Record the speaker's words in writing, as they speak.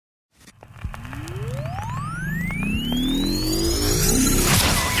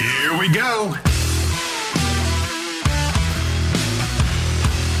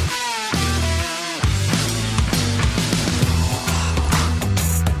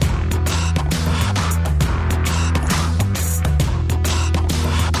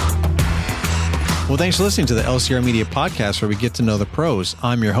Well, thanks for listening to the LCR Media Podcast, where we get to know the pros.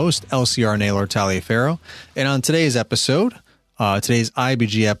 I'm your host, LCR Naylor Taliaferro. And on today's episode, today's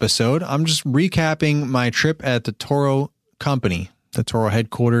IBG episode, I'm just recapping my trip at the Toro company, the Toro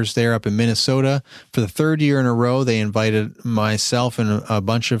headquarters there up in Minnesota. For the third year in a row, they invited myself and a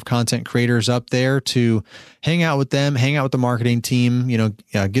bunch of content creators up there to hang out with them, hang out with the marketing team,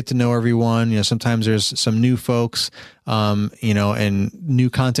 get to know everyone. Sometimes there's some new folks, and new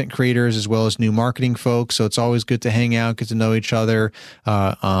content creators as well as new marketing folks. So it's always good to hang out, get to know each other,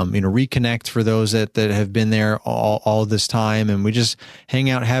 reconnect for those that have been there all this time. And we just hang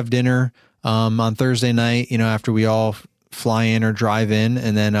out, have dinner, on Thursday night, after we all fly in or drive in,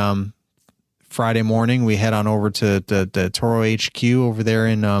 and then Friday morning we head on over to the Toro HQ over there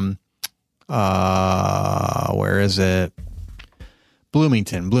in where is it?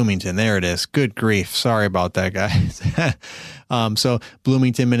 Bloomington. There it is. Good grief. Sorry about that, guys. So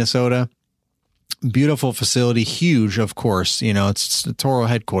Bloomington, Minnesota. Beautiful facility, huge, of course. It's the Toro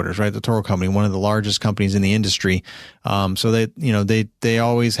headquarters, right? The Toro company, one of the largest companies in the industry. So they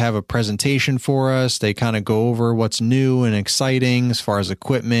always have a presentation for us. They kind of go over what's new and exciting as far as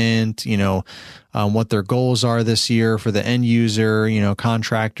equipment, what their goals are this year for the end user,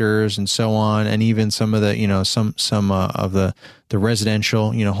 contractors and so on. And even some of the, some of the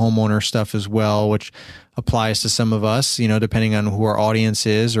residential, homeowner stuff as well, which applies to some of us, depending on who our audience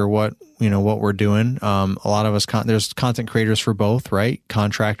is or what we're doing. A lot of us, there's content creators for both, right?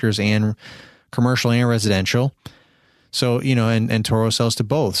 Contractors and commercial and residential. So, and Toro sells to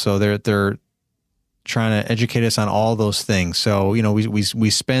both. So they're trying to educate us on all those things. So, we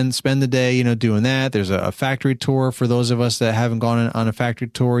spend the day, doing that. There's a factory tour for those of us that haven't gone on a factory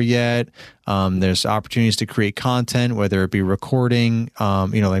tour yet. There's opportunities to create content, whether it be recording,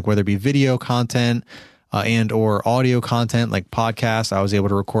 like whether it be video content, and or audio content like podcasts. I was able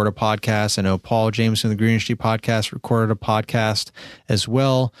to record a podcast. I know Paul Jameson, the Green Industry Podcast, recorded a podcast as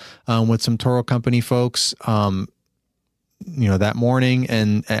well, with some Toro company folks, that morning.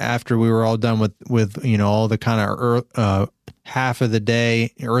 And after we were all done with all the kind of half of the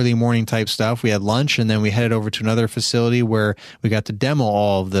day, early morning type stuff, we had lunch, and then we headed over to another facility where we got to demo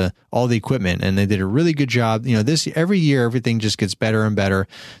all the equipment, and they did a really good job. Every year, everything just gets better and better.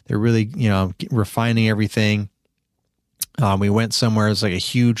 They're really, refining everything. We went somewhere, it's like a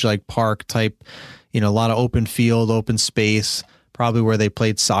huge, like park type, a lot of open field, open space, probably where they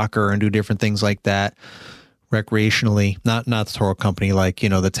played soccer and do different things like that recreationally, not the Toro company, like,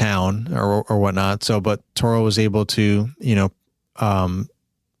 the town or whatnot. So, but Toro was able to,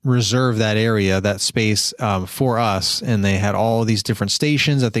 reserve that area, that space, for us. And they had all these different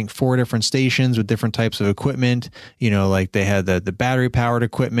stations, I think 4 different stations with different types of equipment, like they had the battery powered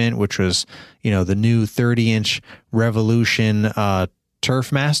equipment, which was, the new 30-inch Revolution,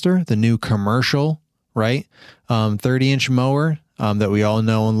 Turfmaster, the new commercial, right? 30-inch mower. That we all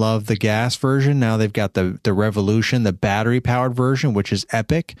know and love, the gas version. Now they've got the Revolution, the battery powered version, which is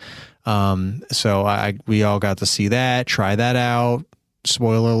epic. So we all got to see that, try that out.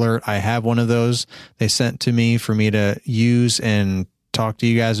 Spoiler alert, I have one of those they sent to me for me to use and talk to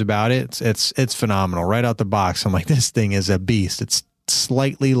you guys about it. It's phenomenal right out the box. I'm like, this thing is a beast. It's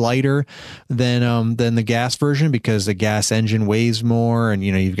slightly lighter than the gas version because the gas engine weighs more, and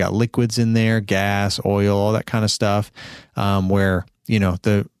you've got liquids in there, gas, oil, all that kind of stuff, where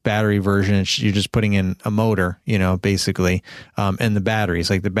the battery version, you're just putting in a motor, basically, and the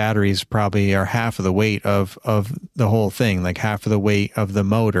batteries probably are half of the weight of the whole thing. Like half of the weight of the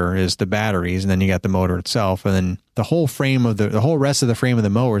motor is the batteries, and then you got the motor itself, and then the whole frame of the whole rest of the frame of the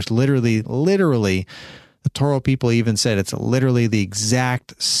mower is literally the Toro people even said it's literally the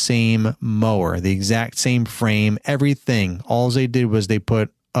exact same mower, the exact same frame, everything. All they did was they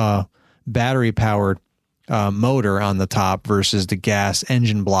put a battery powered motor on the top versus the gas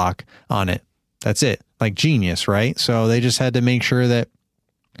engine block on it. That's it. Like genius, right? So they just had to make sure that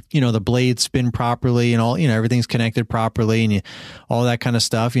the blades spin properly and all, everything's connected properly and all that kind of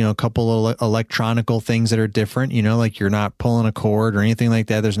stuff, a couple of electronical things that are different, like you're not pulling a cord or anything like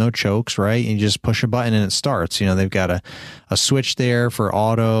that. There's no chokes, right? You just push a button and it starts. They've got a switch there for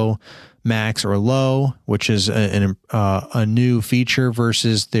auto, max, or low, which is a new feature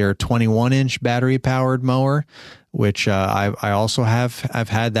versus their 21-inch battery powered mower, which I also I've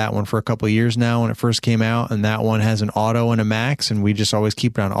had that one for a couple of years now when it first came out, and that one has an auto and a max, and we just always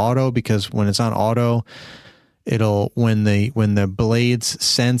keep it on auto because when it's on auto, it'll when the blades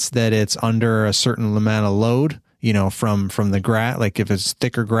sense that it's under a certain amount of load, from the grass, like if it's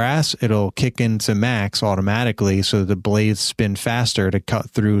thicker grass, it'll kick into max automatically, so the blades spin faster to cut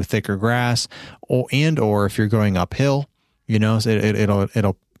through thicker grass, or if you're going uphill,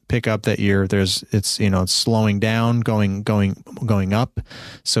 it'll pick up that it's slowing down, going up.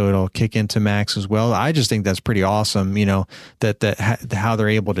 So it'll kick into max as well. I just think that's pretty awesome, how they're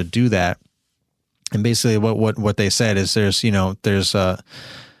able to do that. And basically what they said is it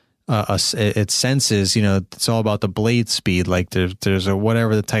senses, it's all about the blade speed. Like there's a,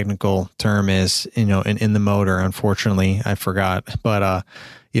 whatever the technical term is, in the motor, unfortunately, I forgot, but,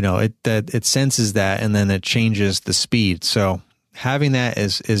 it senses that, and then it changes the speed. So having that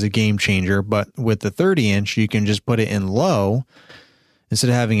is a game changer. But with the 30-inch, you can just put it in low. Instead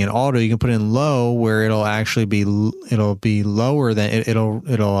of having an auto, you can put it in low, where it'll actually be lower than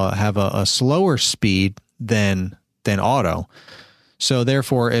it'll have a slower speed than auto. So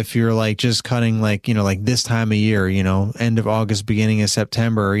therefore, if you're like just cutting like this time of year, end of August, beginning of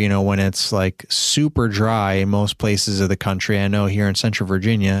September, when it's like super dry in most places of the country, I know here in Central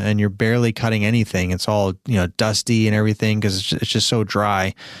Virginia, and you're barely cutting anything. It's all, dusty and everything because it's just so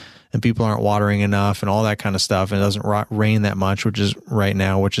dry, and people aren't watering enough and all that kind of stuff. And it doesn't rain that much, which is right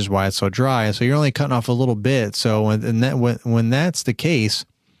now, which is why it's so dry. So you're only cutting off a little bit. So when that's the case,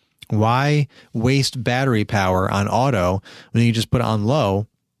 why waste battery power on auto when you just put it on low?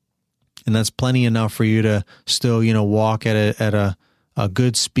 And that's plenty enough for you to still, walk at a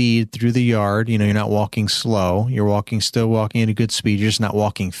good speed through the yard. You're not walking slow. You're still walking at a good speed. You're just not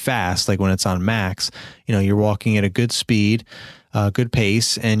walking fast. Like when it's on max, you're walking at a good speed, good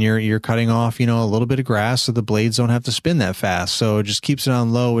pace, and you're cutting off, a little bit of grass so the blades don't have to spin that fast. So it just keeps it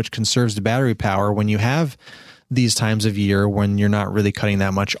on low, which conserves the battery power when you have these times of year when you're not really cutting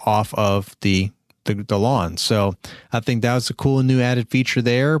that much off of the lawn. So I think that was a cool new added feature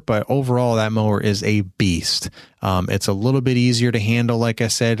there, but overall that mower is a beast. It's a little bit easier to handle, like I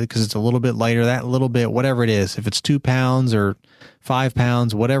said, because it's a little bit lighter, that little bit, whatever it is, if it's 2 pounds or 5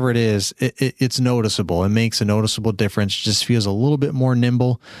 pounds, whatever it is, it's noticeable. It makes a noticeable difference. It just feels a little bit more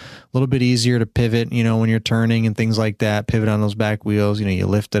nimble, a little bit easier to pivot, when you're turning and things like that, pivot on those back wheels, you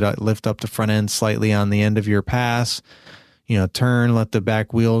lift up the front end slightly on the end of your pass, turn, let the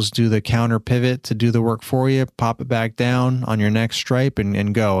back wheels do the counter pivot to do the work for you, pop it back down on your next stripe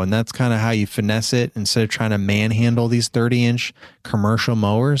and go. And that's kind of how you finesse it instead of trying to manhandle these 30-inch commercial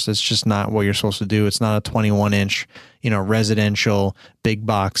mowers. It's just not what you're supposed to do. It's not a 21-inch, residential big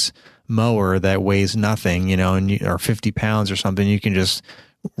box mower that weighs nothing, or 50 pounds or something. You can just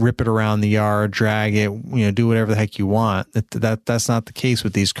rip it around the yard, drag it, do whatever the heck you want. That's not the case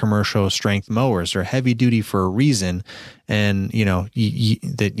with these commercial strength mowers. They're heavy duty for a reason. And,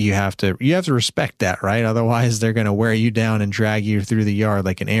 you have to respect that, right? Otherwise they're going to wear you down and drag you through the yard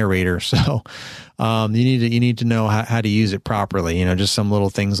like an aerator. So, you need to know how to use it properly, just some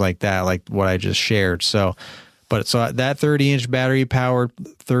little things like that, like what I just shared. So that 30-inch battery powered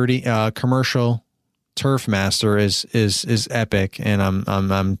commercial Turf Master is epic, and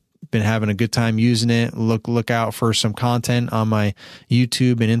I'm been having a good time using it. Look out for some content on my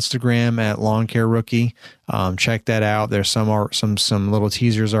YouTube and Instagram at Lawn Care Rookie. Check that out. There's some little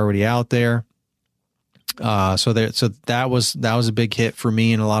teasers already out there. So that was a big hit for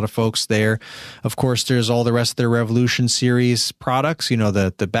me and a lot of folks there. Of course, there's all the rest of their Revolution series products, the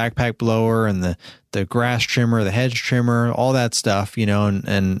backpack blower and the grass trimmer, the hedge trimmer, all that stuff,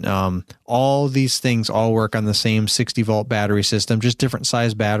 and all these things all work on the same 60-volt battery system, just different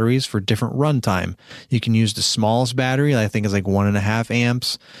size batteries for different runtime. You can use the smallest battery, I think is like 1.5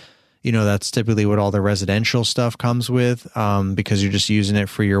 amps. That's typically what all the residential stuff comes with, because you're just using it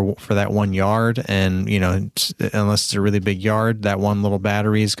for that 1 yard. And, unless it's a really big yard, that one little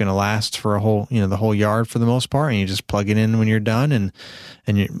battery is going to last for the whole yard for the most part. And you just plug it in when you're done and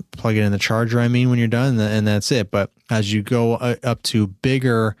you plug it in the charger, when you're done, and that's it. But as you go up to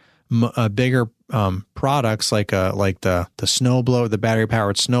bigger products like the snow blower, the battery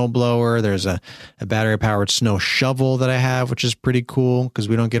powered snow blower. There's a battery powered snow shovel that I have, which is pretty cool because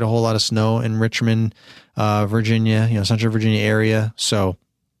we don't get a whole lot of snow in Richmond, Virginia, Central Virginia area. So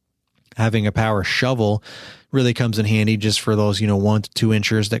having a power shovel really comes in handy just for those, 1 to 2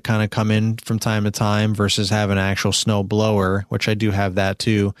 inchers that kind of come in from time to time versus having an actual snow blower, which I do have that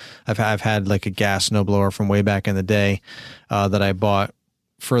too. I've had like a gas snow blower from way back in the day, that I bought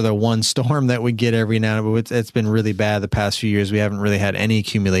for the one storm that we get every now and then. But it's been really bad the past few years. We haven't really had any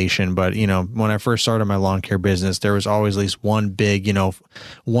accumulation, but when I first started my lawn care business, there was always at least one big,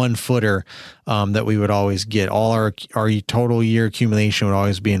 1 footer, that we would always get. All our total year accumulation would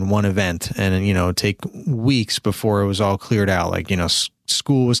always be in one event, and it'd take weeks before it was all cleared out. Like,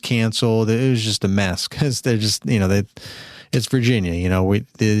 school was canceled. It was just a mess because they're just, it's Virginia,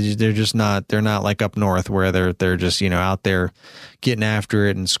 they're not like up north where they're just, out there getting after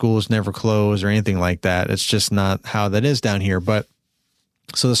it and schools never close or anything like that. It's just not how that is down here. But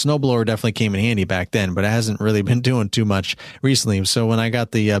So the snowblower definitely came in handy back then, but it hasn't really been doing too much recently. So when I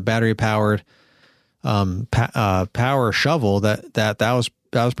got the battery powered power shovel, that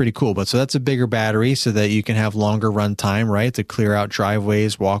was pretty cool. But so that's a bigger battery so that you can have longer run time, right? To clear out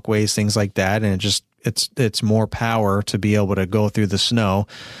driveways, walkways, things like that. And it's more power to be able to go through the snow.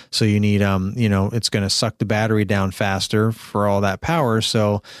 So you need, it's going to suck the battery down faster for all that power.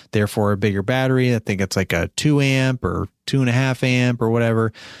 So therefore a bigger battery. I think it's like a 2 amp or 2.5 amp or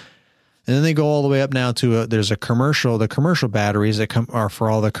whatever. And then they go all the way up now to the commercial batteries that are for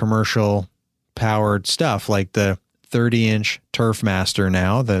all the commercial powered stuff, like the 30-inch Turfmaster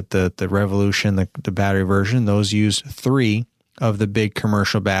now, the Revolution, the battery version. Those use 3 of the big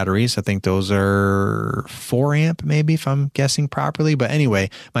commercial batteries. I think those are 4 amp, maybe, if I'm guessing properly. But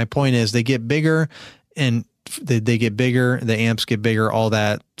anyway, my point is they get bigger, and they get bigger, the amps get bigger, all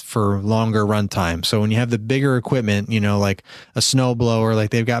that for longer runtime. So when you have the bigger equipment, like a snow blower,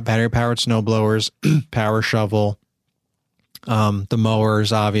 like they've got battery powered snow blowers, power shovel, the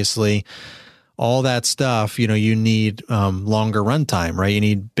mowers, obviously, all that stuff, you need longer runtime, right? You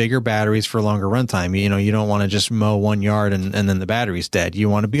need bigger batteries for longer runtime. You don't want to just mow 1 yard and then the battery's dead. You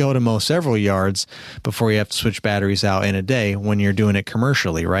want to be able to mow several yards before you have to switch batteries out in a day when you're doing it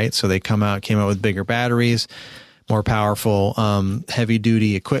commercially, right? So they came out with bigger batteries, more powerful, heavy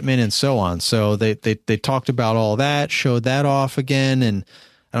duty equipment, and so on. So they talked about all that, showed that off again, and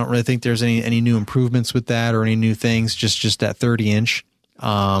I don't really think there's any new improvements with that or any new things. Just that 30-inch.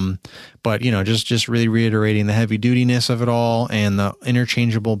 But just really reiterating the heavy dutiness of it all and the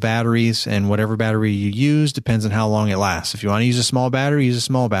interchangeable batteries, and whatever battery you use depends on how long it lasts. If you want to use a small battery, use a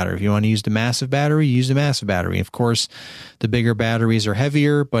small battery. If you want to use the massive battery, use a massive battery. Of course, the bigger batteries are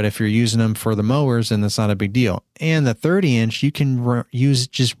heavier, but if you're using them for the mowers, then that's not a big deal. And the 30-inch, you can use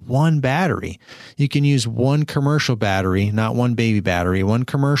just one battery. You can use one commercial battery, not one baby battery, one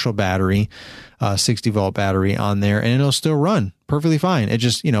commercial battery, 60-volt battery on there, and it'll still run perfectly fine. It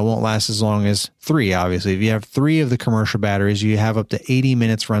just, won't last as long as 3, obviously. If you have 3 of the commercial batteries, you have up to 80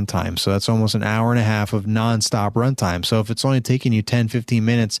 minutes runtime. So that's almost an hour and a half of nonstop runtime. So if it's only taking you 10, 15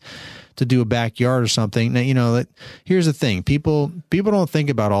 minutes to do a backyard or something, now, here's the thing. People don't think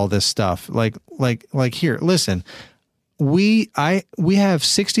about all this stuff. Like here, listen, we have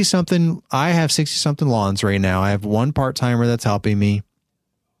 60 something lawns right now. I have one part-timer that's helping me.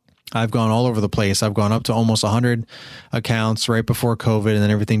 I've gone all over the place. I've gone up to almost 100 accounts right before COVID, and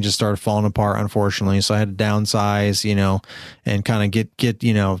then everything just started falling apart, unfortunately. So I had to downsize, and kind of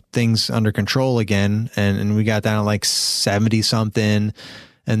get things under control again. And we got down to like 70 something.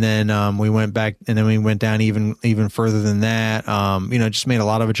 And then we went back, and then we went down even further than that. Just made a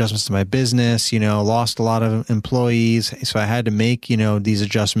lot of adjustments to my business, lost a lot of employees. So I had to make, these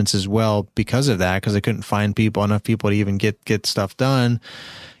adjustments as well because of that, because I couldn't find enough people to even get stuff done.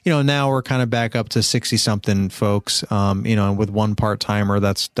 Now we're kind of back up to 60 something folks, with one part-timer,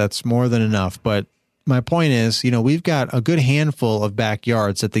 that's more than enough. But my point is, we've got a good handful of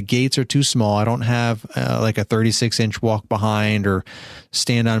backyards that the gates are too small. I don't have like a 36-inch walk behind or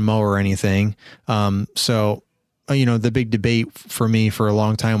stand on mower or anything. So the big debate for me for a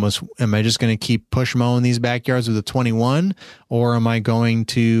long time was, am I just going to keep push mowing these backyards with a 21, or am I going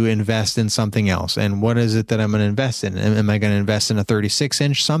to invest in something else? And what is it that I'm going to invest in? Am I going to invest in a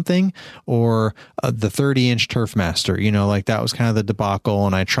 36-inch something, or the 30-inch Turfmaster? That was kind of the debacle,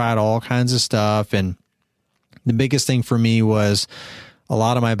 and I tried all kinds of stuff. And the biggest thing for me was, a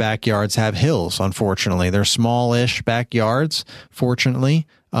lot of my backyards have hills, unfortunately. They're smallish backyards, fortunately.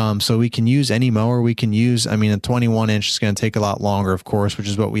 So we can use any mower we can use. I mean, a 21-inch is going to take a lot longer, of course, which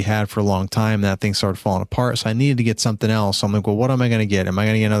is what we had for a long time. That thing started falling apart. So I needed to get something else. So I'm like, well, what am I going to get? Am I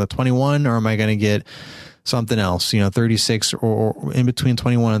going to get another 21, or am I going to get something else, 36 or in between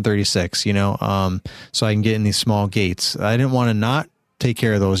 21 and 36, so I can get in these small gates. I didn't want to not take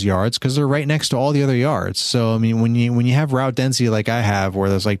care of those yards because they're right next to all the other yards. So, I mean, when you have route density like I have, where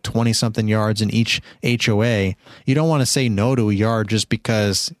there's like 20 something yards in each HOA, you don't want to say no to a yard just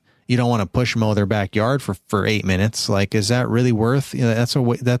because you don't want to push mow their backyard for 8 minutes. Like, is that really worth,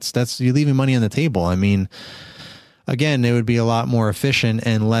 that's you're leaving money on the table. I mean, again, it would be a lot more efficient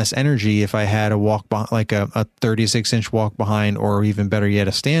and less energy if I had a like a 36-inch walk behind, or even better yet,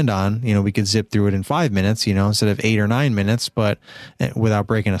 a stand on. We could zip through it in 5 minutes, instead of 8 or 9 minutes, but without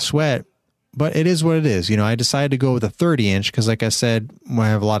breaking a sweat. But it is what it is. I decided to go with a 30-inch because, like I said, I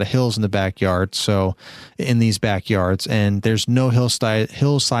have a lot of hills in the backyard. So in these backyards, and there's no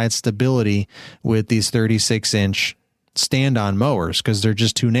hillside stability with these 36-inch stand on mowers because they're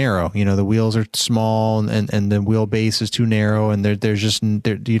just too narrow. You know, the wheels are small and the wheelbase is too narrow, and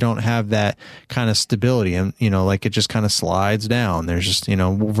you don't have that kind of stability, and you know, like it just kind of slides down. There's just, you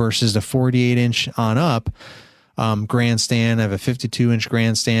know, versus the 48 inch on up grandstand. I have a 52-inch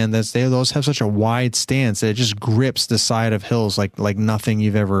grandstand. Those have such a wide stance that it just grips the side of hills like nothing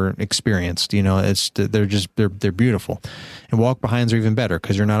you've ever experienced. You know, they're beautiful, and walk behinds are even better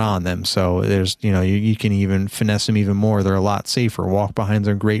because you're not on them. So there's, you know, you can even finesse them even more. They're a lot safer. Walk behinds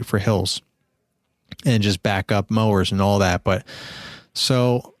are great for hills and just back up mowers and all that. But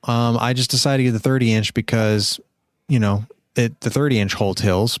so I just decided to get the 30-inch because, you know, the 30-inch holds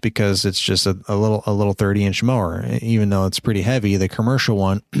hills because it's just a little 30-inch mower. Even though it's pretty heavy, the commercial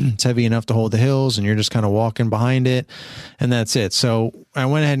one, it's heavy enough to hold the hills, and you're just kind of walking behind it, and that's it. So I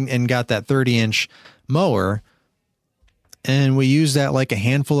went ahead and got that 30-inch mower, and we use that like a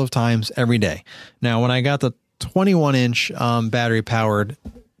handful of times every day. Now, when I got the 21-inch battery-powered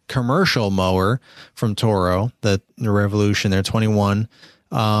commercial mower from Toro, the Revolution, they're 21.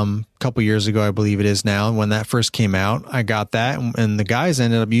 Couple years ago, I believe it is now. When that first came out, I got that, and the guys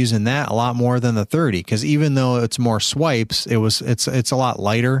ended up using that a lot more than the 30, because even though it's more swipes, it's a lot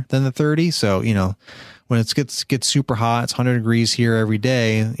lighter than the 30. So, you know, when it gets super hot, it's 100 degrees here every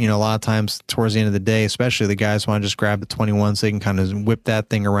day. You know, a lot of times towards the end of the day, especially, the guys want to just grab the 21 so they can kind of whip that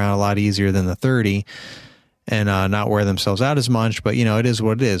thing around a lot easier than the 30 and not wear themselves out as much. But, you know, it is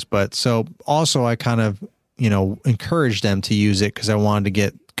what it is. But so also I kind of, you know, encourage them to use it because I wanted to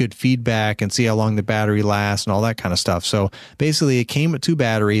get good feedback and see how long the battery lasts and all that kind of stuff. So basically it came with 2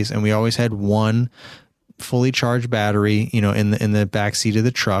 batteries, and we always had one fully charged battery, you know, in the back seat of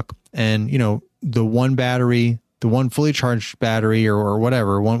the truck. And, you know, the one fully charged battery or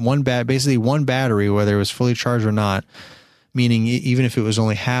whatever, basically one battery, whether it was fully charged or not, meaning even if it was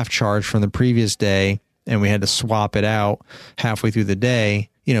only half charged from the previous day and we had to swap it out halfway through the day,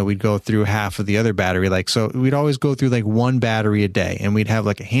 you know, we'd go through half of the other battery. Like, so we'd always go through like one battery a day, and we'd have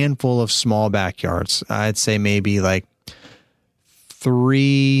like a handful of small backyards. I'd say maybe like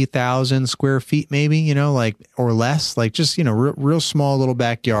 3,000 square feet, maybe, you know, like, or less, like just, you know, real small little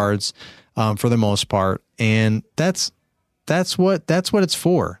backyards, for the most part. And that's what it's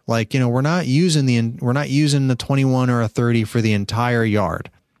for. Like, you know, we're not using the 21 or a 30 for the entire yard.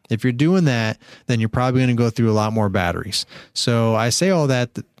 If you're doing that, then you're probably going to go through a lot more batteries. So I say all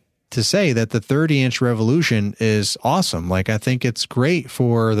that to say that the 30-inch Revolution is awesome. Like, I think it's great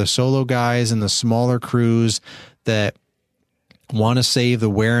for the solo guys and the smaller crews that want to save the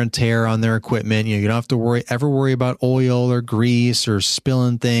wear and tear on their equipment. You know, you don't have to ever worry about oil or grease or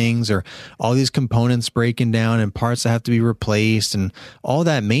spilling things or all these components breaking down and parts that have to be replaced and all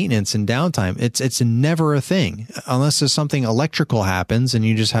that maintenance and downtime. It's never a thing unless there's something electrical happens, and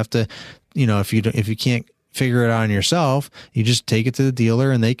you just have to, you know, if you can't figure it out on yourself, you just take it to the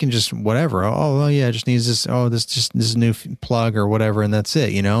dealer and they can just whatever. Oh yeah, it just needs this. Oh, this new plug or whatever, and that's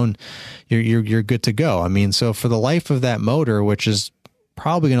it. You know, and you're good to go. I mean, so for the life of that motor, which is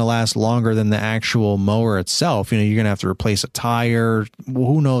probably going to last longer than the actual mower itself, you know, you're going to have to replace a tire,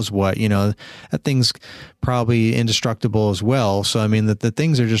 who knows what, you know, that thing's probably indestructible as well. So I mean, the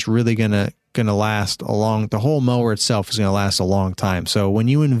things are just really going to last the whole mower itself is going to last a long time. So when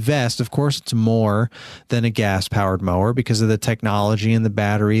you invest, of course, it's more than a gas powered mower because of the technology and the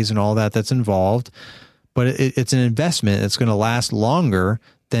batteries and all that's involved. But it's an investment. It's going to last longer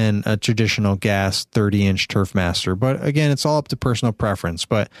than a traditional gas 30-inch Turfmaster. But again, it's all up to personal preference.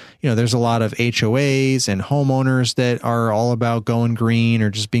 But, you know, there's a lot of HOAs and homeowners that are all about going green or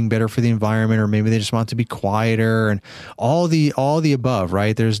just being better for the environment, or maybe they just want to be quieter and all the above,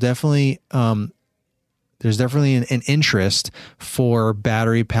 right? There's definitely an interest for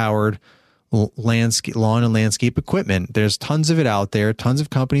battery powered lawn and landscape equipment. There's tons of it out there, tons of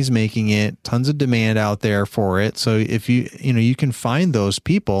companies making it, tons of demand out there for it. So if you can find those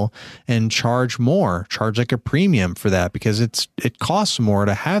people and charge like a premium for that, because it costs more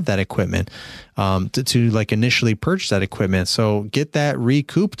to have that equipment, to like initially purchase that equipment. So get that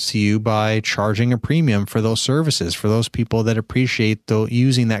recouped to you by charging a premium for those services, for those people that appreciate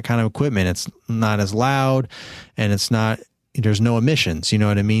using that kind of equipment. It's not as loud and there's no emissions. You know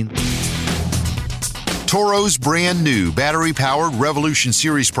what I mean? Toro's brand new battery-powered Revolution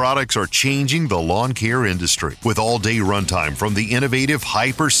Series products are changing the lawn care industry. With all-day runtime from the innovative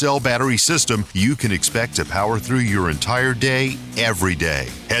HyperCell battery system, you can expect to power through your entire day, every day.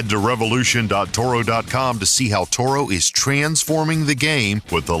 Head to revolution.toro.com to see how Toro is transforming the game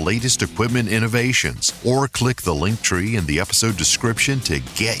with the latest equipment innovations, or click the link tree in the episode description to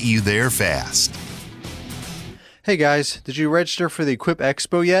get you there fast. Hey guys, did you register for the Equip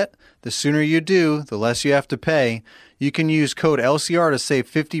Expo yet? The sooner you do, the less you have to pay. you can use code LCR to save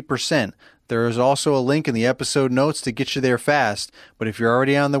 50%. There is also a link in the episode notes to get you there fast. But if you're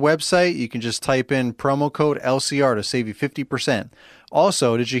already on the website, you can just type in promo code LCR to save you 50%.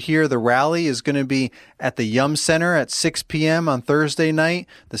 Also, did you hear the rally is going to be at the Yum Center at 6 p.m. on Thursday night?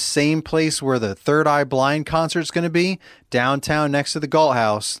 The same place where the Third Eye Blind concert is going to be, downtown next to the Galt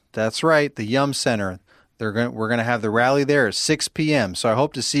House. That's right, the Yum Center. We're going to have the rally there at 6 p.m. So I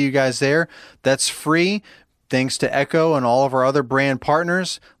hope to see you guys there. That's free. Thanks to Echo and all of our other brand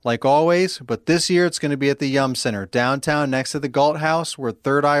partners, like always. But this year, it's going to be at the Yum Center, downtown next to the Galt House, where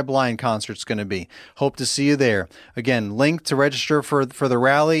Third Eye Blind concert's going to be. Hope to see you there. Again, link to register for the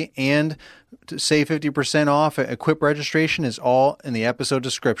rally and to save 50% off Equip registration is all in the episode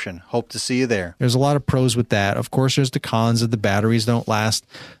description. Hope to see you there. There's a lot of pros with that. Of course, there's the cons that the batteries don't last,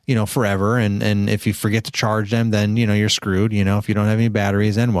 forever. And if you forget to charge them, then, you're screwed. If you don't have any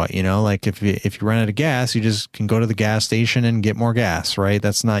batteries, then what? Like if you run out of gas, you just can go to the gas station and get more gas, right?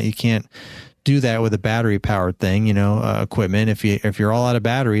 You can't do that with a battery powered thing, equipment. If you're all out of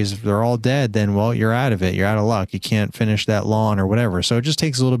batteries, if they're all dead, then well, you're out of it. You're out of luck. You can't finish that lawn or whatever. So it just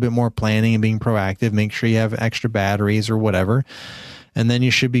takes a little bit more planning and being proactive. Make sure you have extra batteries or whatever, and then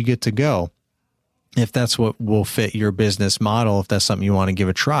you should be good to go. If that's what will fit your business model, if that's something you want to give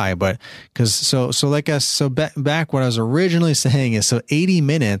a try. But back what I was originally saying is, 80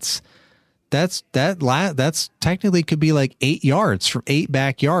 minutes. That's technically could be like 8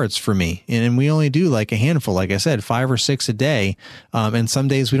 backyards for me. And we only do like a handful, like I said, 5 or 6 a day. And some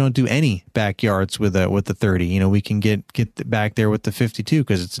days we don't do any backyards with the 30. We can get back there with the 52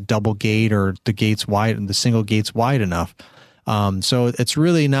 because it's a double gate or the gate's wide and the single gate's wide enough. So it's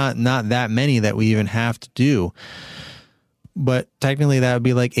really not that many that we even have to do. But technically that would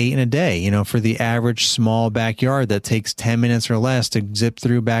be like 8 in a day, for the average small backyard that takes 10 minutes or less to zip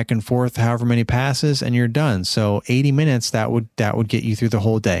through back and forth, however many passes, and you're done. So 80 minutes, that would get you through the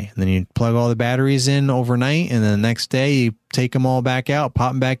whole day. And then you plug all the batteries in overnight, and then the next day you take them all back out,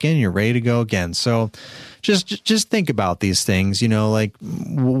 pop them back in, you're ready to go again. So just think about these things, like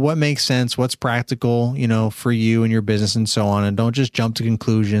what makes sense, what's practical, for you and your business and so on. And don't just jump to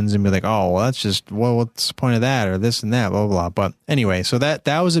conclusions and be like, oh, well, what's the point of that or this and that, blah, blah, blah. But anyway, so that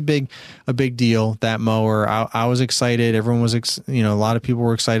was a big deal, that mower. I was excited. Everyone was, a lot of people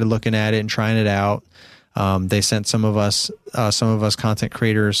were excited looking at it and trying it out. They sent some of us content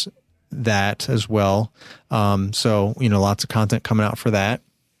creators that as well. So, lots of content coming out for that.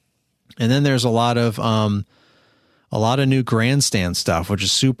 And then there's a lot of new grandstand stuff, which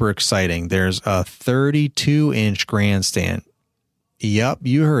is super exciting. There's a 32-inch grandstand. Yep,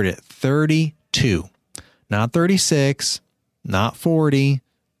 you heard it. 32, not 36, not 40,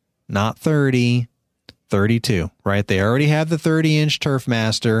 not 30, 32, right? They already have the 30-inch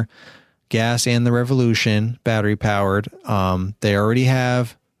Turfmaster gas and the Revolution battery powered. They already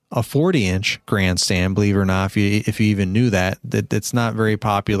have a 40-inch grandstand, believe it or not, if you even knew that it's not very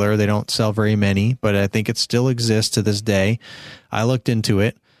popular. They don't sell very many, but I think it still exists to this day. I looked into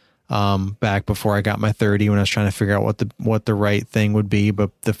it back before I got my 30 when I was trying to figure out what the right thing would be.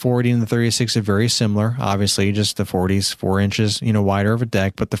 But the 40 and the 36 are very similar. Obviously, just the 40's 4 inches, wider of a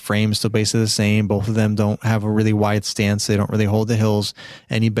deck, but the frame's still basically the same. Both of them don't have a really wide stance. They don't really hold the hills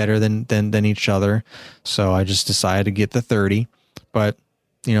any better than each other. So I just decided to get the 30, but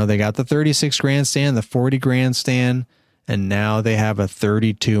they got the 36 grandstand, the 40 grandstand, and now they have a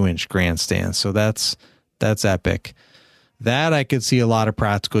 32-inch grandstand. So that's epic. That I could see a lot of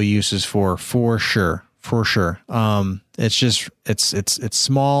practical uses for sure. It's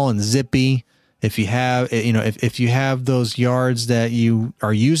small and zippy. If you have, if you have those yards that you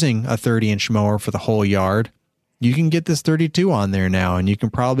are using a 30-inch mower for the whole yard, you can get this 32 on there now, and you can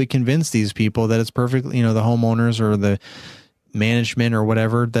probably convince these people that it's perfect. The homeowners or the management or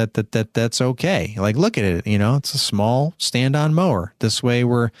whatever, that's okay. Like, look at it, it's a small stand-on mower. This way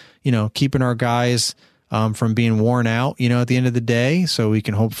we're, keeping our guys from being worn out, at the end of the day, so we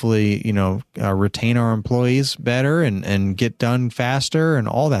can hopefully, retain our employees better and get done faster and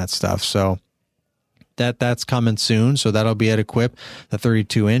all that stuff. So that's coming soon. So that'll be at Equip, the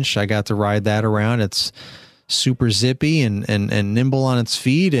 32-inch. I got to ride that around. It's super zippy and nimble on its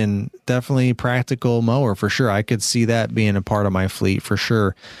feet, and definitely practical mower for sure. I could see that being a part of my fleet for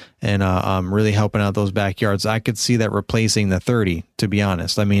sure, and really helping out those backyards. I could see that replacing the 30, to be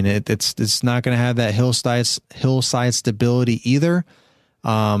honest. I mean, it's not going to have that hillside stability either,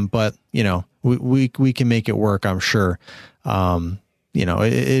 but we can make it work, I'm sure. It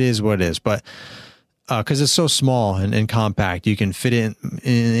is what it is, but because it's so small and compact, you can fit it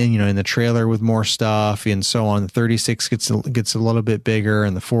in the trailer with more stuff and so on. The 36 gets a little bit bigger,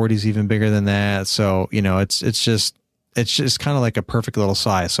 and the 40 is even bigger than that. So it's just it's just kind of like a perfect little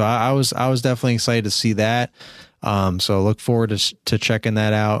size. So I was definitely excited to see that. So look forward to checking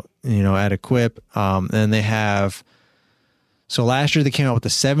that out, at Equip. And they have, so last year they came out with the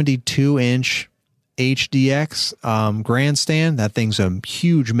 72-inch HDX grandstand. That thing's a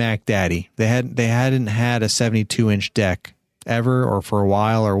huge Mac Daddy. They hadn't had a 72-inch deck ever or for a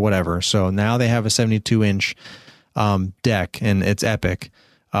while or whatever. So now they have a 72-inch deck, and it's epic.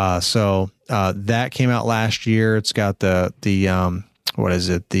 So that came out last year. It's got the what is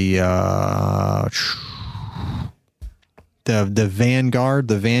it? The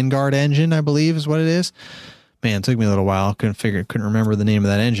Vanguard engine, I believe is what it is. Man, it took me a little while. Couldn't remember the name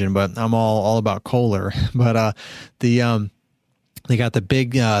of that engine, but I'm all about Kohler. But they got the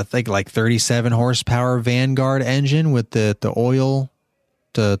big I think like 37 horsepower Vanguard engine with the oil,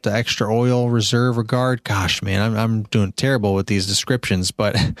 the extra oil reserve or guard. Gosh, man, I'm doing terrible with these descriptions,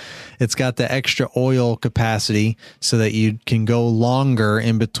 but it's got the extra oil capacity so that you can go longer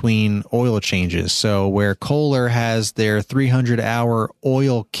in between oil changes. So where Kohler has their 300-hour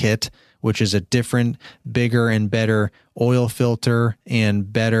oil kit, which is a different, bigger and better oil filter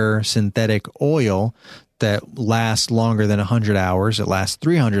and better synthetic oil that lasts longer than 100 hours. It lasts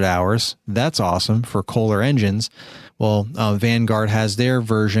 300 hours. That's awesome for Kohler engines. Well, Vanguard has their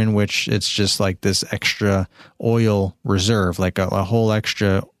version, which it's just like this extra oil reserve, like a whole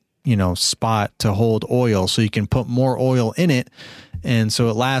extra, spot to hold oil, so you can put more oil in it, and so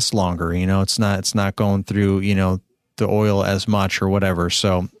it lasts longer. It's not going through, the oil as much or whatever.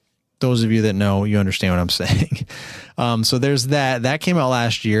 So those of you that know, you understand what I'm saying. So there's that. That came out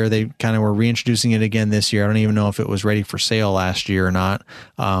last year. They kind of were reintroducing it again this year. I don't even know if it was ready for sale last year or not,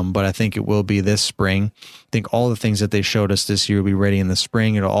 but I think it will be this spring. I think all the things that they showed us this year will be ready in the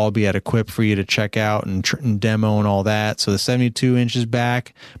spring. It'll all be at Equip for you to check out and demo and all that. So the 72 inches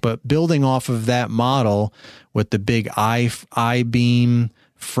back, but building off of that model with the big I-beam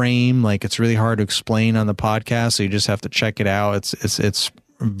frame, like it's really hard to explain on the podcast. So you just have to check it out. It's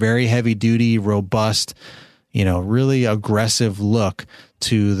very heavy duty, robust, really aggressive look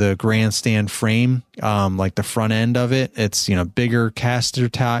to the grandstand frame. Like the front end of it, it's, bigger caster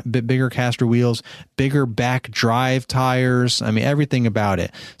wheels, bigger back drive tires. I mean, everything about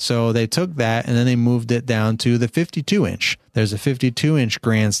it. So they took that and then they moved it down to the 52-inch. There's a 52-inch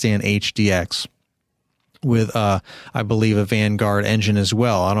grandstand HDX with, I believe, a Vanguard engine as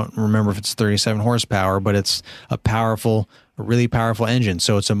well. I don't remember if it's 37 horsepower, but it's a really powerful engine.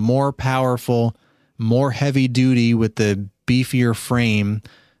 So it's a more powerful, more heavy duty with the beefier frame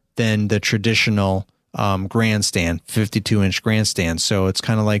than the traditional grandstand, 52-inch grandstand. So it's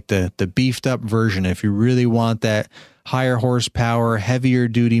kind of like the beefed up version. If you really want that higher horsepower, heavier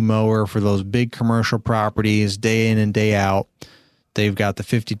duty mower for those big commercial properties day in and day out, they've got the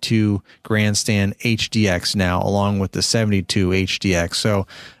 52 grandstand HDX now, along with the 72 HDX. So,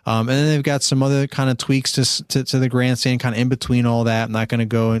 and then they've got some other kind of tweaks to the grandstand, kind of in between all that. I'm not going to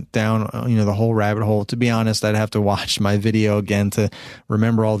go down, the whole rabbit hole. To be honest, I'd have to watch my video again to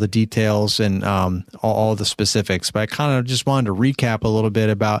remember all the details and all the specifics. But I kind of just wanted to recap a little bit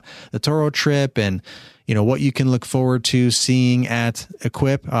about the Toro trip and what you can look forward to seeing at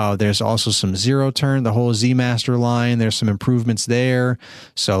Equip. There's also some zero turn, the whole Z Master line. There's some improvements there.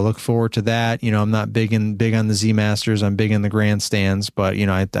 So look forward to that. I'm not big on the Z Masters. I'm big in the grandstands, but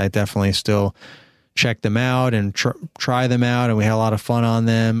I definitely still check them out and try them out. And we had a lot of fun on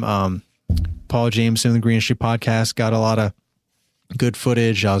them. Paul Jameson, the Green Street Podcast, got a lot of good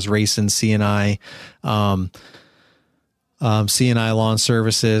footage. I was racing CNI Lawn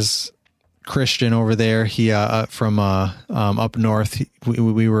Services. Christian over there, he from up north,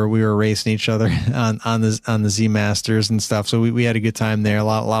 we were racing each other on the Z Masters and stuff. So we had a good time there, a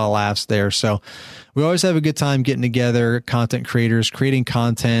lot of laughs there. So we always have a good time getting together, content creators, creating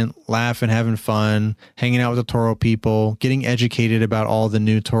content, laughing, having fun, hanging out with the Toro people, getting educated about all the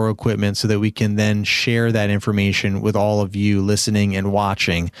new Toro equipment so that we can then share that information with all of you listening and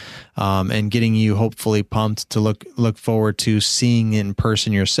watching, and getting you hopefully pumped to look forward to seeing it in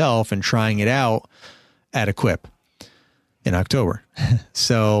person yourself and trying it out at Equip in October.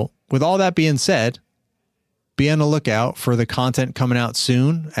 So with all that being said, be on the lookout for the content coming out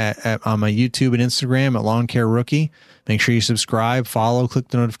soon on my YouTube and Instagram at Lawn Care Rookie. Make sure you subscribe, follow, click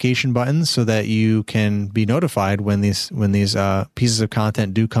the notification buttons so that you can be notified when these pieces of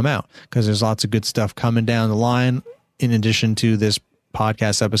content do come out, because there's lots of good stuff coming down the line in addition to this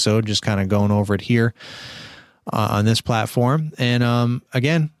podcast episode, just kind of going over it here on this platform. And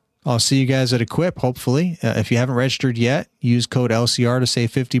again, I'll see you guys at Equip, hopefully. If you haven't registered yet, use code LCR to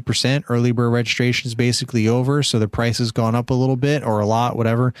save 50%. Early bird registration is basically over, so the price has gone up a little bit or a lot,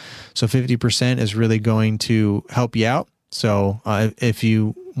 whatever. So 50% is really going to help you out. So if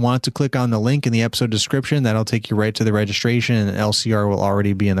you want to click on the link in the episode description, that'll take you right to the registration, and LCR will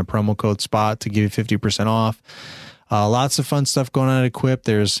already be in the promo code spot to give you 50% off. Lots of fun stuff going on at Equip.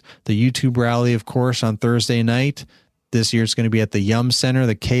 There's the YouTube rally, of course, on Thursday night. This year it's going to be at the Yum Center,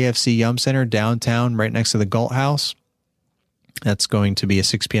 the KFC Yum Center downtown, right next to the Galt House. That's going to be a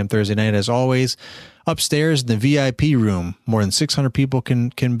 6 p.m. Thursday night, as always. Upstairs, the VIP room, more than 600 people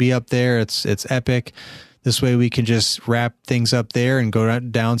can be up there. It's epic. This way we can just wrap things up there and go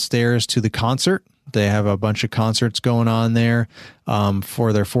downstairs to the concert. They have a bunch of concerts going on there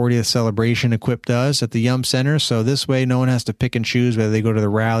for their 40th celebration. Equip does at the Yum Center. So this way, no one has to pick and choose whether they go to the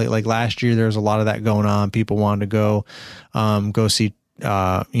rally. Like last year, there was a lot of that going on. People wanted to go see,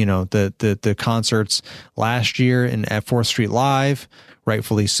 the concerts last year at 4th Street Live.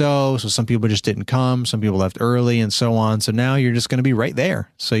 Rightfully so. So some people just didn't come. Some people left early and so on. So now you're just going to be right there.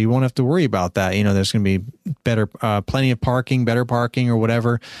 So you won't have to worry about that. There's going to be plenty of parking, better parking or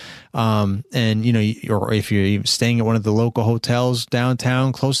whatever. Or if you're staying at one of the local hotels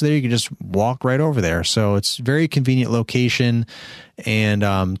downtown close to there, you can just walk right over there. So it's very convenient location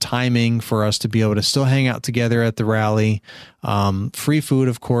and timing for us to be able to still hang out together at the rally. Free food,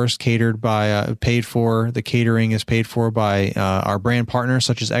 of course, paid for. The catering is paid for by our brand partners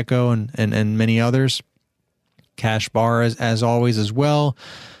such as Echo and many others. Cash bar as always as well.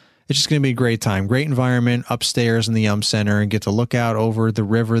 It's just going to be a great time. Great environment upstairs in the Yum Center, and get to look out over the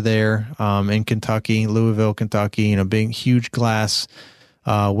river there in Kentucky, Louisville, Kentucky. Big, huge glass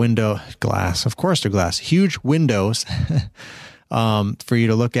glass. Of course they're glass. Huge windows for you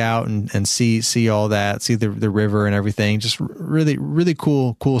to look out and see all that, see the river and everything. Just really, really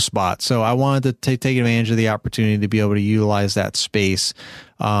cool spot. So I wanted to take advantage of the opportunity to be able to utilize that space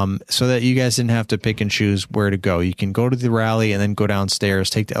so that you guys didn't have to pick and choose where to go. You can go to the rally and then go downstairs,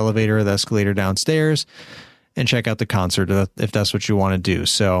 take the elevator or the escalator downstairs and check out the concert if that's what you want to do.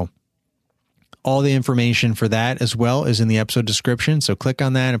 So all the information for that as well is in the episode description. So click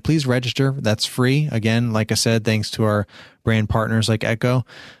on that and please register. That's free. Again, like I said, thanks to our brand partners like Echo.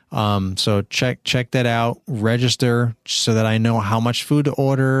 So check that out, register so that I know how much food to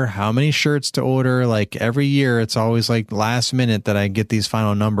order, how many shirts to order. Like every year, it's always like last minute that I get these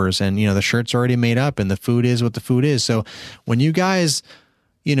final numbers, and the shirt's already made up and the food is what the food is. So when you guys,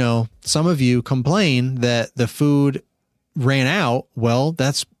 some of you complain that the food ran out, well,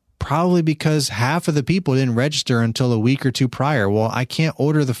 that's probably because half of the people didn't register until a week or two prior. Well, I can't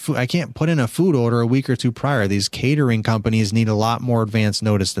order the food. I can't put in a food order a week or two prior. These catering companies need a lot more advance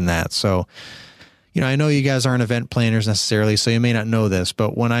notice than that. So, I know you guys aren't event planners necessarily, so you may not know this,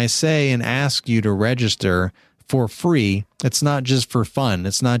 but when I say and ask you to register for free, it's not just for fun.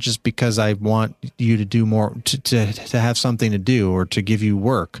 It's not just because I want you to do more, to have something to do or to give you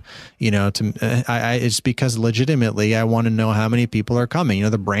work, it's because legitimately I want to know how many people are coming.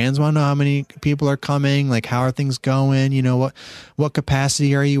 The brands want to know how many people are coming, like how are things going, what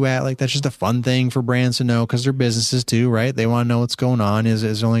capacity are you at? Like that's just a fun thing for brands to know because they're businesses too, right? They want to know what's going on.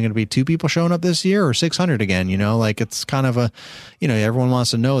 Is only going to be 2 people showing up this year or 600 again? Like it's kind of a, everyone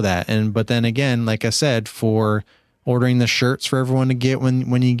wants to know that. But then again, like I said, for ordering the shirts for everyone to get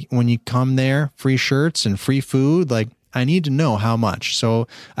when you come there, free shirts and free food, like I need to know how much. So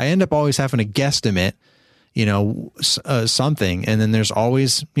I end up always having to guesstimate, something. And then there's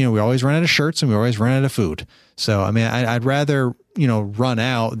always, we always run out of shirts and we always run out of food. So, I'd rather, run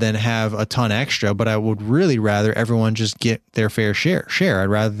out than have a ton extra, but I would really rather everyone just get their fair share. I'd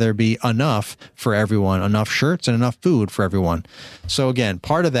rather there be enough for everyone, enough shirts and enough food for everyone. So again,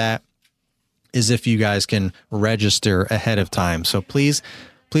 part of that is if you guys can register ahead of time. So please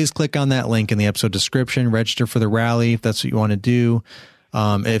click on that link in the episode description, register for the rally if that's what you want to do.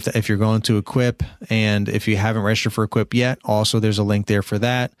 If you're going to Equip, and if you haven't registered for Equip yet, also there's a link there for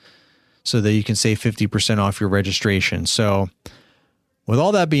that so that you can save 50% off your registration. So with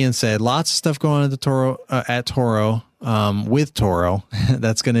all that being said, lots of stuff going on at Toro, with Toro.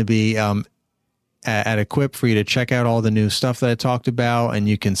 That's going to be at Equip for you to check out all the new stuff that I talked about, and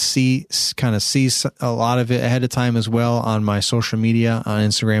you can see a lot of it ahead of time as well on my social media on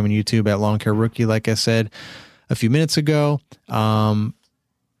Instagram and YouTube at Lawn Care Rookie, like I said a few minutes ago. And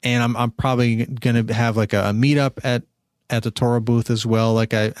I'm probably going to have like a meetup at the Toro booth as well,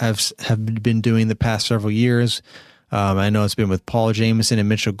 like I have been doing the past several years. I know it's been with Paul Jameson and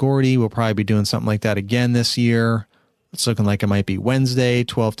Mitchell Gordy. We'll probably be doing something like that again this year. It's looking like it might be Wednesday,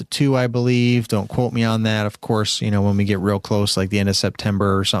 12 to 2, I believe. Don't quote me on that. Of course, when we get real close, like the end of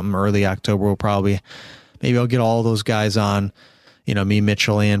September or something, early October, maybe I'll get all those guys on, me,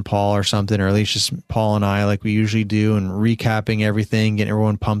 Mitchell, and Paul or something, or at least just Paul and I, like we usually do, and recapping everything, getting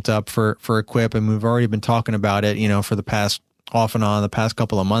everyone pumped up for Equip. And we've already been talking about it, for the past off and on the past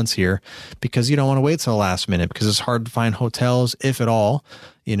couple of months here, because you don't want to wait till the last minute, because it's hard to find hotels, if at all,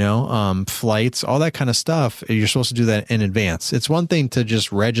 flights, all that kind of stuff. You're supposed to do that in advance. It's one thing to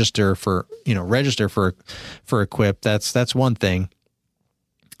just register for Equip. That's one thing.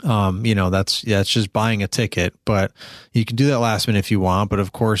 That's just buying a ticket, but you can do that last minute if you want. But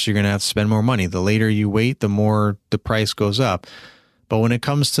of course, you're going to have to spend more money. The later you wait, the more the price goes up. But when it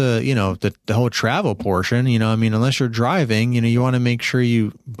comes to, the whole travel portion, unless you're driving, you want to make sure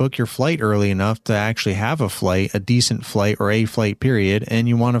you book your flight early enough to actually have a flight, a decent flight or a flight period. And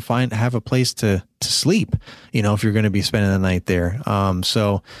you want to have a place to sleep, if you're going to be spending the night there.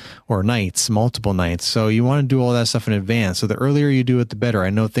 Or nights, multiple nights. So you want to do all that stuff in advance. So the earlier you do it, the better. I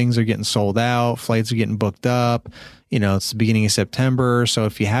know things are getting sold out. Flights are getting booked up. It's the beginning of September. So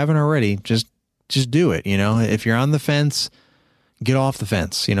if you haven't already, just do it. If you're on the fence, get off the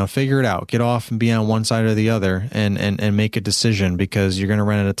fence, figure it out, get off and be on one side or the other and make a decision, because you're going to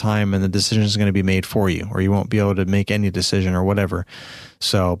run out of time and the decision is going to be made for you, or you won't be able to make any decision or whatever.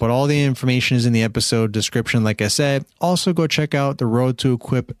 So, but all the information is in the episode description. Like I said, also go check out the Road to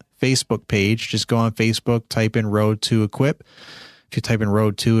Equip Facebook page. Just go on Facebook, type in Road to Equip. If you type in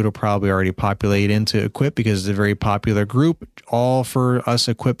Road 2, it'll probably already populate into Equip, because it's a very popular group, all for us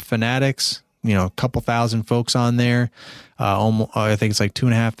Equip fanatics. A couple thousand folks on there. I think it's like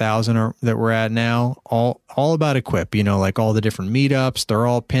 2,500 that we're at now. All about Equip. Like all the different meetups. They're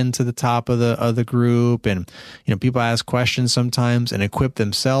all pinned to the top of the group, and people ask questions sometimes, and Equip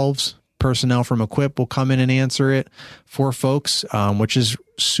themselves, personnel from Equip will come in and answer it for folks, which is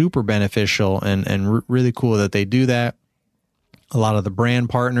super beneficial and really cool that they do that. A lot of the brand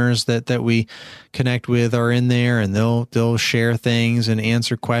partners that we connect with are in there, and they'll share things and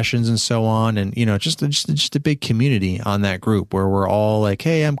answer questions and so on. And, just a big community on that group where we're all like,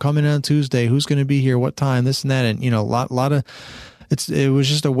 hey, I'm coming on Tuesday. Who's going to be here? What time? This and that. And, a lot of, it was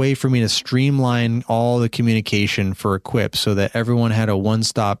just a way for me to streamline all the communication for Equip so that everyone had a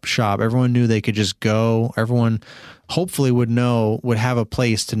one-stop shop. Everyone knew they could just go. Everyone hopefully would have a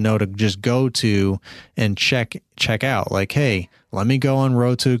place to know to just go to and check out, like, hey, let me go on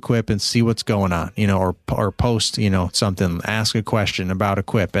Road to Equip and see what's going on, or post, something, ask a question about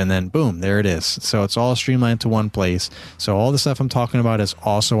Equip, and then boom, there it is. So it's all streamlined to one place. So all the stuff I'm talking about is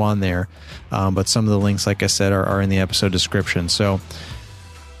also on there. But some of the links, like I said, are in the episode description. So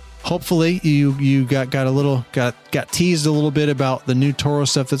hopefully you got teased a little bit about the new Toro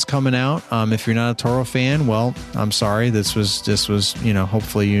stuff that's coming out. If you're not a Toro fan, well, I'm sorry. This was,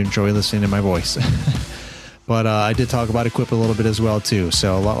 hopefully you enjoy listening to my voice. But I did talk about Equip a little bit as well too.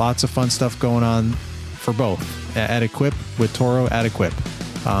 So lots of fun stuff going on for both at Equip, with Toro at Equip.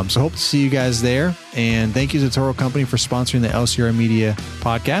 So hope to see you guys there. And thank you to the Toro Company for sponsoring the LCR Media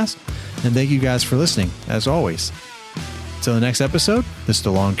podcast. And thank you guys for listening, as always. Till the next episode, this is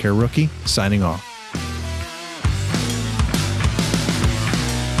the Lawn Care Rookie signing off.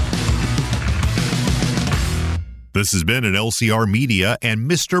 This has been an LCR Media and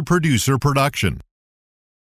Mr. Producer production.